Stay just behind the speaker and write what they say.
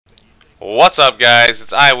What's up, guys?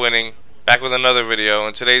 It's iWinning back with another video.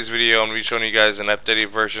 In today's video, I'm going to be showing you guys an updated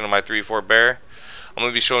version of my 3-4 bear. I'm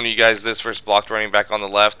going to be showing you guys this versus blocked running back on the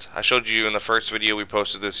left. I showed you in the first video we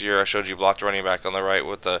posted this year, I showed you blocked running back on the right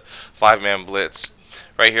with the 5-man blitz.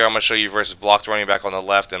 Right here, I'm going to show you versus blocked running back on the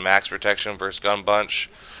left and max protection versus gun bunch.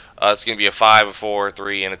 It's going to be a 5, a 4, a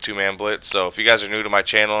 3, and a 2-man blitz. So if you guys are new to my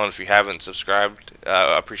channel and if you haven't subscribed,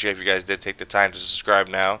 I appreciate if you guys did take the time to subscribe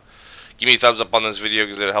now. Give me a thumbs up on this video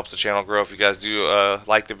because it helps the channel grow. If you guys do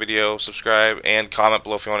like the video, subscribe, and comment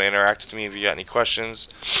below if you want to interact with me if you got any questions.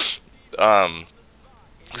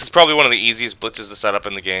 This is probably one of the easiest blitzes to set up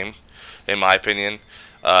in the game, in my opinion.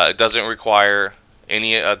 It doesn't require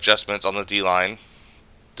any adjustments on the D-line,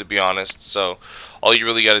 to be honest. So all you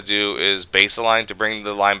really got to do is base a line to bring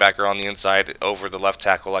the linebacker on the inside over the left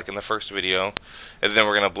tackle like in the first video, and then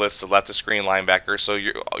we're going to blitz the left of screen linebacker. So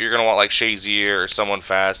you're going to want like Shazier or someone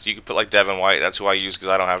fast. You could put like Devin White. That's who I use because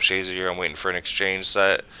I don't have Shazier. I'm waiting for an exchange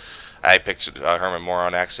set. I picked Herman Moore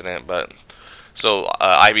on accident, but so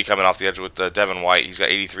I be coming off the edge with Devin White. He's got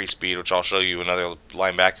 83 speed, which I'll show you another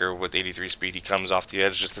linebacker with 83 speed. He comes off the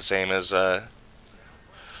edge just the same as Van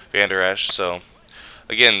Der Esch. So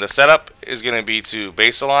again, the setup is going to be to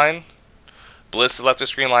base a line, blitz the left of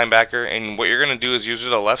screen linebacker, and what you're going to do is use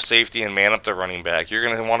the left safety and man up the running back. You're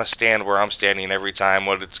going to want to stand where I'm standing every time.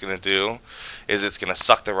 What it's going to do is it's going to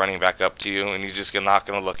suck the running back up to you, and you're just not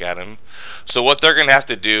going to look at him. So what they're going to have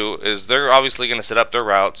to do is they're obviously going to set up their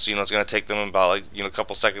routes. You know, it's going to take them about like a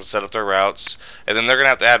couple seconds to set up their routes, and then they're going to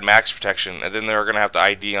have to add max protection, and then they're going to have to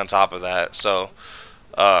ID on top of that. So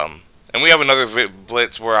and we have another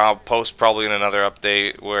blitz where I'll post probably in another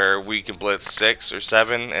update where we can blitz 6 or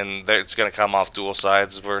 7, and it's going to come off dual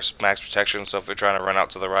sides versus max protection. So if they're trying to run out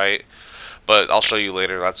to the right, but I'll show you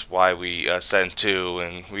later. That's why we send 2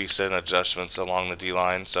 and we send adjustments along the D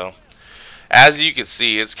line. So as you can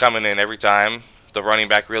see, it's coming in every time. The running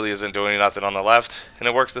back really isn't doing nothing on the left, and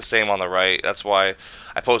it works the same on the right. That's why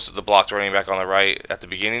I posted the blocked running back on the right at the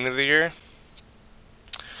beginning of the year.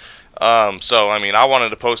 So I mean, I wanted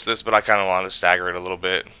to post this, but I kind of wanted to stagger it a little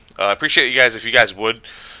bit. I appreciate you guys if you guys would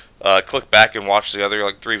click back and watch the other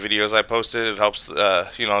like 3 videos I posted. It helps,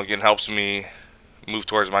 again, helps me move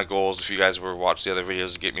towards my goals. If you guys were to watch the other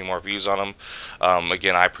videos to get me more views on them,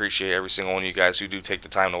 again, I appreciate every single one of you guys who do take the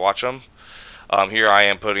time to watch them. Here I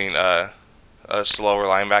am putting a slower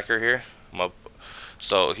linebacker here.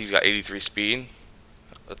 So he's got 83 speed,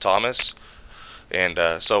 Thomas, and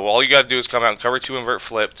so all you got to do is come out and cover 2 invert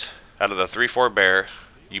flipped out of the 3-4 bear.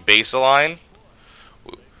 You base a line,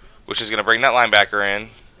 which is going to bring that linebacker in.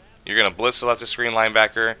 You're going to blitz the left of screen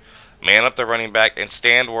linebacker, man up the running back, and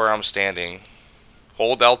stand where I'm standing.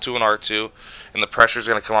 Hold L2 and R2, and the pressure is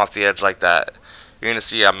going to come off the edge like that. You're going to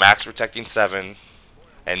see a max protecting 7,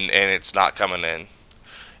 and it's not coming in.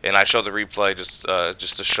 And I showed the replay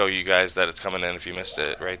just to show you guys that it's coming in if you missed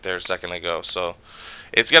it right there a second ago. So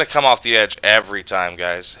it's going to come off the edge every time,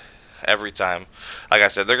 guys. Every time. Like I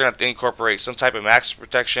said, they're going to have to incorporate some type of max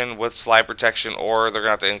protection with slide protection, or they're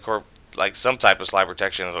going to have to incorporate like some type of slide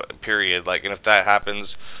protection, period. Like, and if that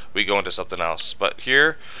happens, we go into something else. But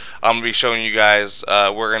here, I'm going to be showing you guys,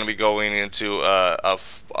 we're going to be going into a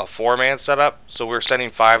 4-man setup. So we're sending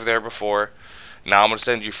 5 there before. Now I'm going to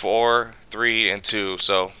send you 4, 3, and 2.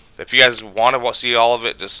 So if you guys want to see all of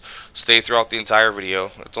it, just stay throughout the entire video.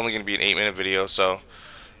 It's only going to be an 8-minute video, so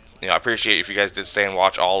I appreciate if you guys did stay and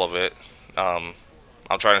watch all of it. I'm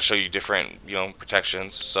trying to show you different,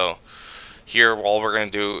 protections. So here, all we're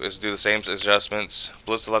going to do is do the same adjustments.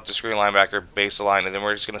 Blitz the left of screen linebacker, base the line, and then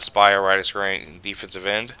we're just going to spy our right of screen defensive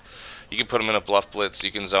end. You can put him in a bluff blitz.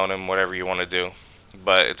 You can zone him, whatever you want to do.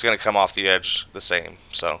 But it's going to come off the edge the same.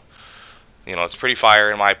 So, it's pretty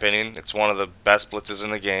fire in my opinion. It's one of the best blitzes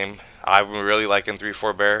in the game. I'm really liking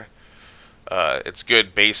 3-4 bear. It's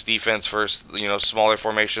good base defense versus smaller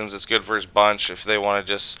formations. It's good versus bunch if they want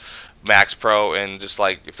to just max pro and just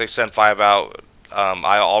like if they send 5 out.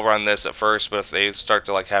 I'll run this at first, but if they start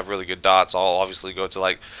to like have really good dots, I'll obviously go to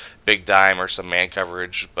like big dime or some man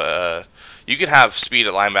coverage. But you can have speed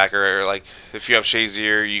at linebacker. Or, like if you have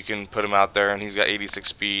Shazier, you can put him out there and he's got 86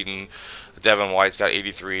 speed, and Devin White's got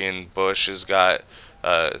 83, and Bush has got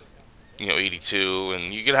 82,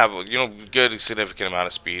 and you can have good significant amount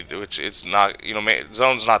of speed, which it's not,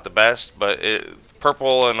 zone's not the best, but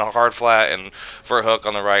purple and a hard flat and for a hook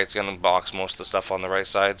on the right, it's going to box most of the stuff on the right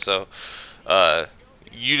side. So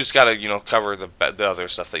you just got to cover the other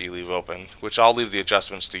stuff that you leave open, which I'll leave the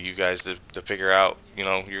adjustments to you guys to figure out. You're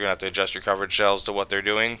going to have to adjust your coverage shells to what they're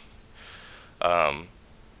doing.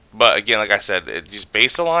 But again, like I said, just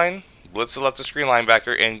base a line, blitz the left of screen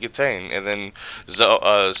linebacker and contain, and then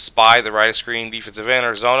spy the right of screen defensive end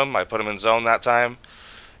or zone him. I put him in zone that time,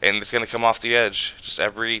 and it's gonna come off the edge just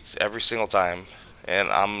every single time. And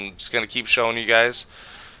I'm just gonna keep showing you guys.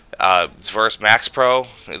 It's versus Max Pro.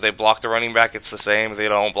 If they block the running back, it's the same. If they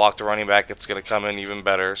don't block the running back, it's gonna come in even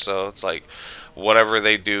better. So it's like whatever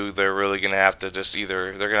they do, they're really gonna have to just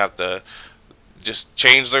either they're gonna have to just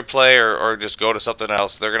change their play or just go to something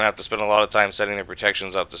else. They're gonna have to spend a lot of time setting their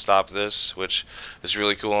protections up to stop this, which is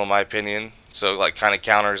really cool in my opinion. So like kind of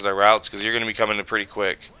counters their routes because you're gonna be coming in pretty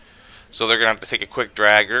quick. So they're gonna have to take a quick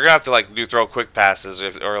drag. You're gonna have to like throw quick passes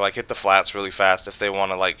or like hit the flats really fast if they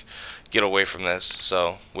want to like get away from this.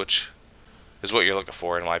 So which is what you're looking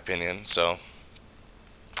for in my opinion. So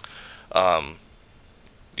um,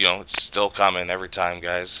 you know, it's still coming every time,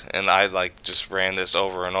 guys. And I like just ran this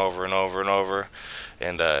over and over and over and over.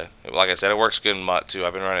 And like I said, it works good in MUT too.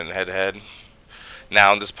 I've been running head to head.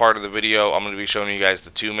 Now in this part of the video, I'm going to be showing you guys the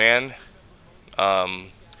two-man.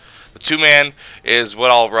 The two-man is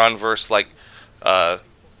what I'll run versus like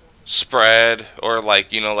spread or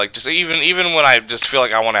like, you know, like just even when I just feel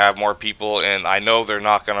like I want to have more people and I know they're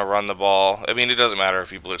not going to run the ball. I mean, it doesn't matter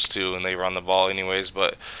if you blitz two and they run the ball anyways,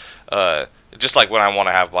 but just like when I want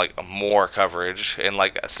to have like more coverage and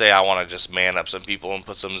like say I want to just man up some people and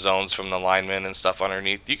put some zones from the linemen and stuff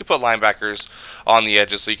underneath. You can put linebackers on the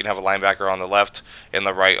edges so you can have a linebacker on the left and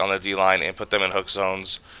the right on the D line and put them in hook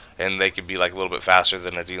zones and they could be like a little bit faster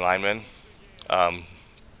than a D lineman.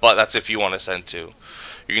 But that's if you want to send two.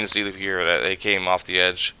 You can see here that they came off the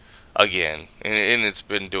edge again, and it's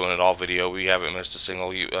been doing it all video. We haven't missed a single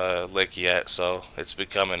lick yet, so it's been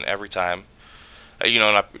coming every time. You know,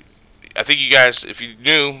 and I think you guys, if you're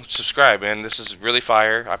new, subscribe, man. This is really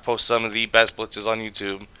fire. I post some of the best blitzes on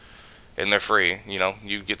YouTube, and they're free. You know,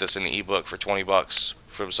 you get this in the ebook for 20 bucks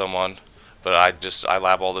from someone, but I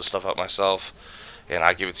lab all this stuff up myself, and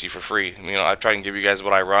I give it to you for free. You know, I try and give you guys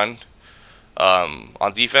what I run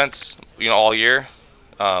on defense. You know, all year.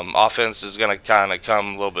 Offense is gonna kind of come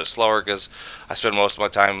a little bit slower because I spend most of my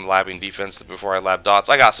time labbing defense before I lab dots.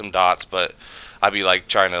 I got some dots, but I'd be like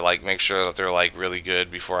trying to like make sure that they're like really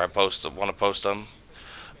good before I want to post them.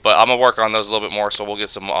 But I'm gonna work on those a little bit more, so we'll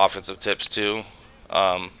get some offensive tips too. You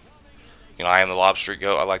know, I am the lob street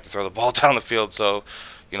goat. I like to throw the ball down the field, so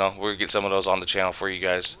you know we'll get some of those on the channel for you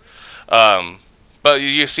guys. But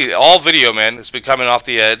you see, all video, man, it's been coming off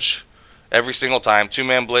the edge. Every single time,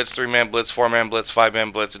 2-man blitz, 3-man blitz, 4-man blitz,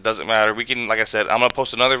 5-man blitz, it doesn't matter. We can, like I said, I'm going to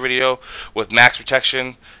post another video with max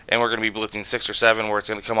protection, and we're going to be blitzing 6 or 7 where it's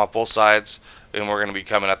going to come off both sides, and we're going to be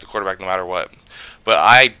coming at the quarterback no matter what. But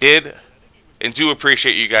I did and do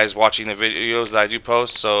appreciate you guys watching the videos that I do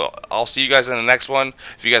post, so I'll see you guys in the next one.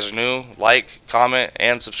 If you guys are new, like, comment,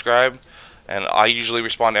 and subscribe, and I usually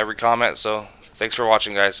respond to every comment, so thanks for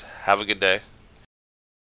watching, guys. Have a good day.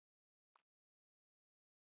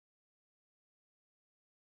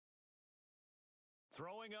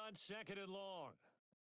 Throwing on 2nd and long.